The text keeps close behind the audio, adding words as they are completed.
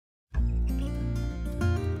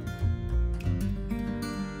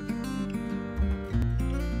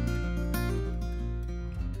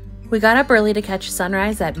We got up early to catch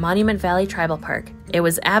sunrise at Monument Valley Tribal Park. It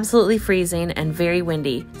was absolutely freezing and very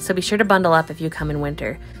windy, so be sure to bundle up if you come in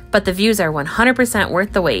winter. But the views are 100%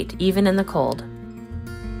 worth the wait, even in the cold.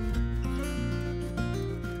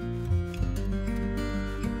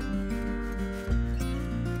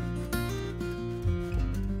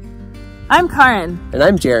 I'm Karin. And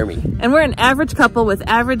I'm Jeremy. And we're an average couple with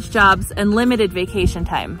average jobs and limited vacation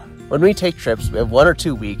time. When we take trips, we have 1 or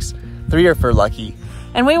 2 weeks, 3 if we're lucky.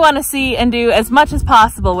 And we want to see and do as much as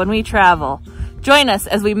possible when we travel. Join us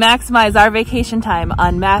as we maximize our vacation time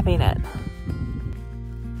on Mapping It.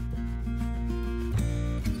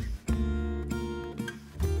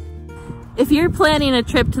 If you're planning a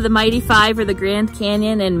trip to the Mighty Five or the Grand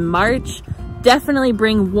Canyon in March, definitely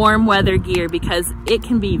bring warm weather gear because it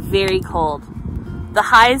can be very cold. The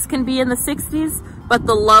highs can be in the 60s, but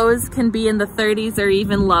the lows can be in the 30s or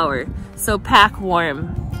even lower, so pack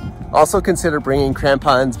warm. Also consider bringing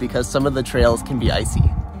crampons because some of the trails can be icy.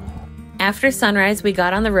 After sunrise, we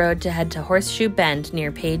got on the road to head to Horseshoe Bend near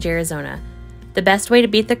Page, Arizona. The best way to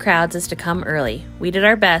beat the crowds is to come early. We did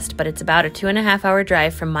our best, but it's about a 2.5-hour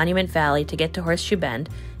drive from Monument Valley to get to Horseshoe Bend,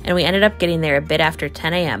 and we ended up getting there a bit after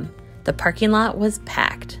 10 a.m. The parking lot was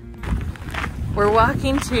packed. We're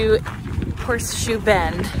walking to Horseshoe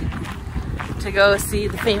Bend to go see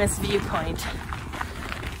the famous viewpoint.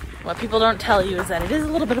 What people don't tell you is that it is a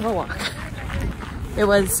little bit of a walk. It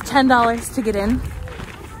was $10 to get in,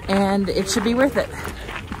 and it should be worth it.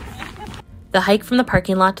 The hike from the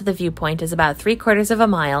parking lot to the viewpoint is about 3/4 of a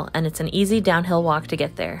mile, and it's an easy downhill walk to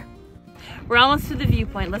get there. We're almost to the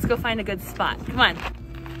viewpoint. Let's go find a good spot. Come on.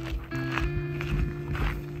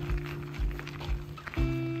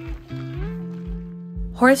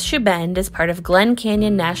 Horseshoe Bend is part of Glen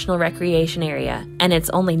Canyon National Recreation Area, and it's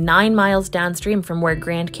only 9 miles downstream from where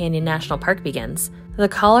Grand Canyon National Park begins. The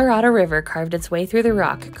Colorado River carved its way through the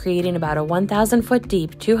rock, creating about a 1,000-foot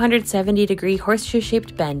deep, 270-degree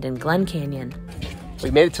horseshoe-shaped bend in Glen Canyon.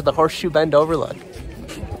 We made it to the Horseshoe Bend overlook.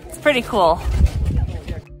 It's pretty cool.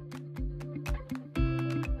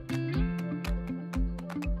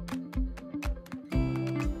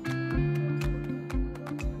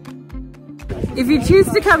 If you choose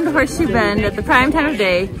to come to Horseshoe Bend at the prime time of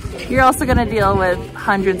day, you're also going to deal with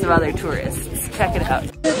hundreds of other tourists. Check it out.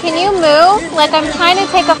 Can you move? Like I'm trying to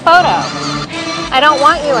take a photo. I don't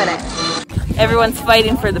want you in it. Everyone's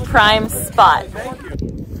fighting for the prime spot.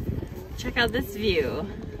 Check out this view.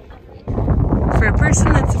 For a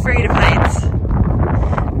person that's afraid of heights,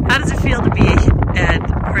 how does it feel to be at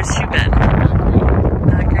Horseshoe Bend?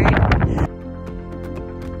 Not great?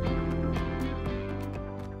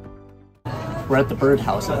 We're at the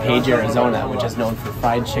Birdhouse in Page, Arizona, which is known for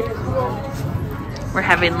fried chicken. We're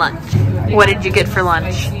having lunch. What did you get for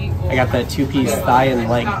lunch? I got the 2-piece thigh and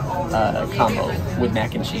leg combo with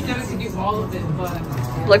mac and cheese.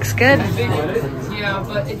 Looks good.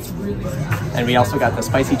 And we also got the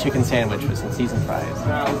spicy chicken sandwich with some seasoned fries.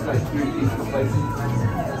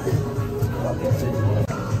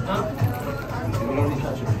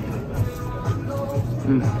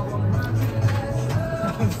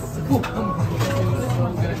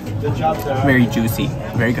 Very juicy,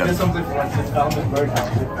 very good. Looks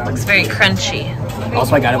very crunchy.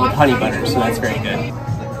 Also, I got it with honey butter, so that's very good.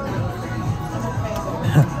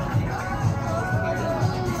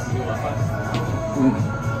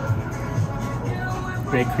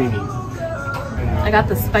 Very creamy. I got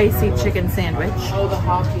the spicy chicken sandwich.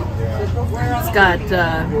 It's got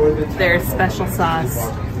their special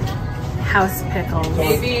sauce, house pickles,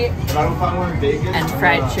 and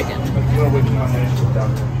fried chicken.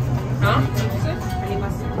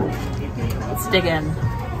 Let's dig in.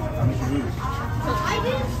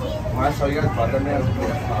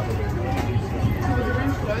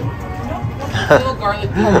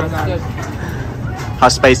 How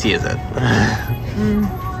spicy is it?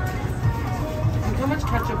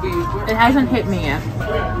 It hasn't hit me yet.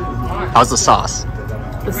 How's the sauce?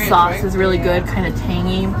 The sauce is really good, kind of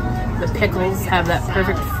tangy. The pickles have that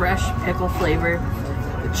perfect fresh pickle flavor.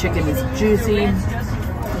 The chicken is juicy.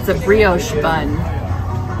 It's a brioche bun.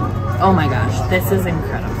 Oh my gosh, this is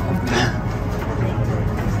incredible.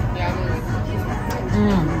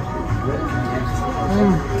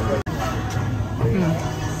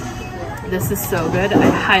 This is so good. I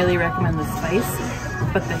highly recommend the spice,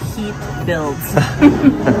 but the heat builds.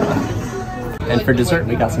 And for dessert,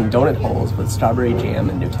 we got some donut holes with strawberry jam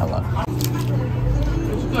and Nutella.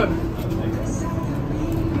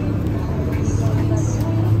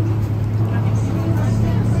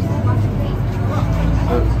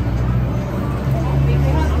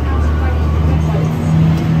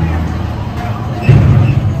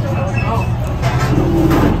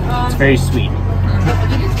 Very sweet.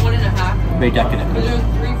 Very decadent.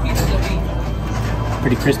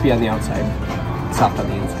 Pretty crispy on the outside, soft on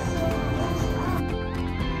the inside.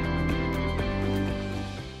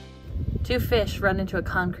 Two fish run into a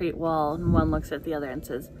concrete wall and one looks at the other and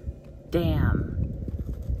says, "Damn."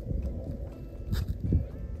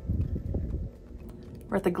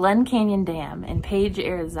 We're at the Glen Canyon Dam in Page,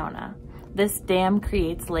 Arizona. This dam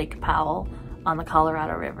creates Lake Powell on the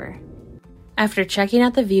Colorado River. After checking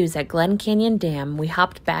out the views at Glen Canyon Dam, we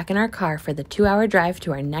hopped back in our car for the 2-hour drive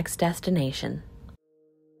to our next destination.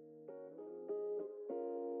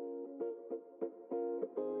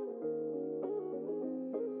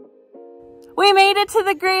 We made it to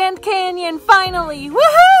the Grand Canyon, finally!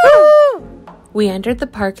 Woohoo! We entered the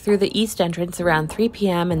park through the east entrance around 3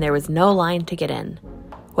 p.m. and there was no line to get in.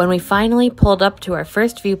 When we finally pulled up to our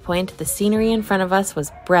first viewpoint, the scenery in front of us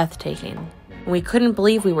was breathtaking. We couldn't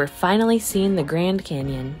believe we were finally seeing the Grand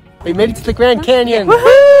Canyon. We made it to the Grand Canyon!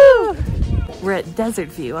 Woohoo! We're at Desert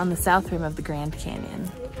View on the south rim of the Grand Canyon.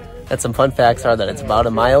 And some fun facts are that it's about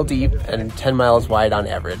a mile deep and 10 miles wide on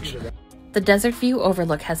average. The Desert View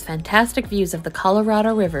overlook has fantastic views of the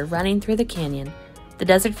Colorado River running through the canyon. The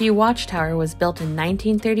Desert View Watchtower was built in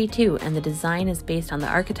 1932 and the design is based on the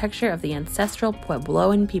architecture of the ancestral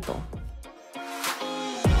Puebloan people.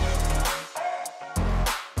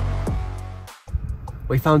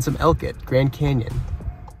 We found some elk at Grand Canyon.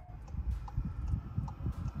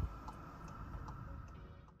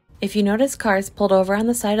 If you notice cars pulled over on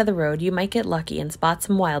the side of the road, you might get lucky and spot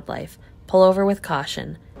some wildlife. Pull over with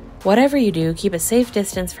caution. Whatever you do, keep a safe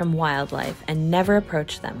distance from wildlife and never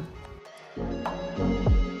approach them.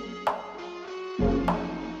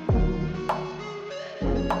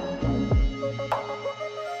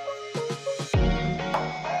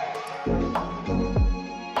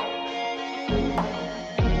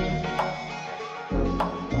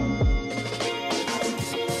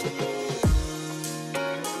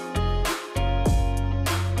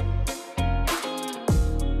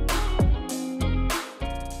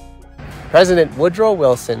 President Woodrow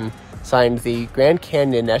Wilson signed the Grand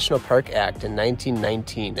Canyon National Park Act in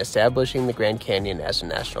 1919, establishing the Grand Canyon as a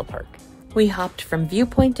national park. We hopped from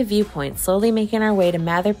viewpoint to viewpoint, slowly making our way to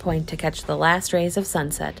Mather Point to catch the last rays of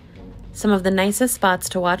sunset. Some of the nicest spots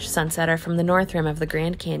to watch sunset are from the north rim of the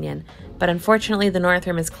Grand Canyon, but unfortunately the north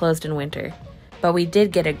rim is closed in winter. But we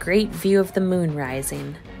did get a great view of the moon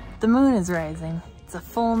rising. The moon is rising. It's a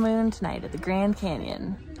full moon tonight at the Grand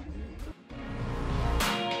Canyon.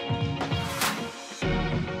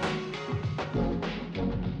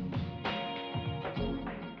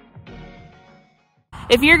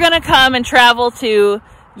 If you're gonna come and travel to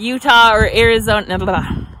Utah or Arizona,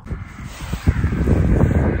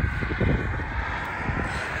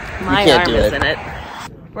 my arm is in it.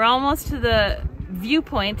 We're almost to the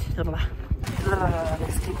viewpoint. La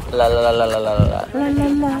la la la la la la.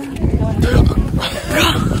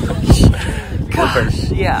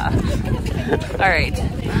 Gosh, yeah. All right.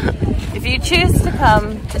 If you choose to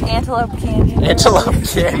come to Antelope Canyon. Antelope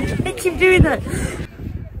Canyon. I keep doing that.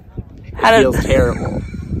 It feels terrible.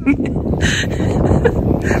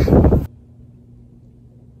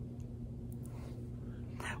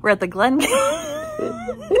 We're at the Glen.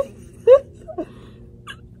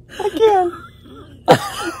 Again.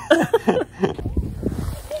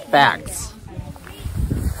 Facts.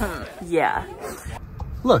 Yeah.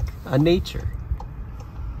 Look, a nature.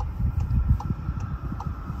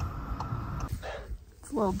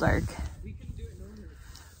 It's a little dark.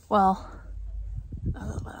 Well,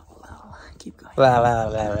 keep going. La la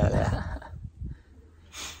la la la.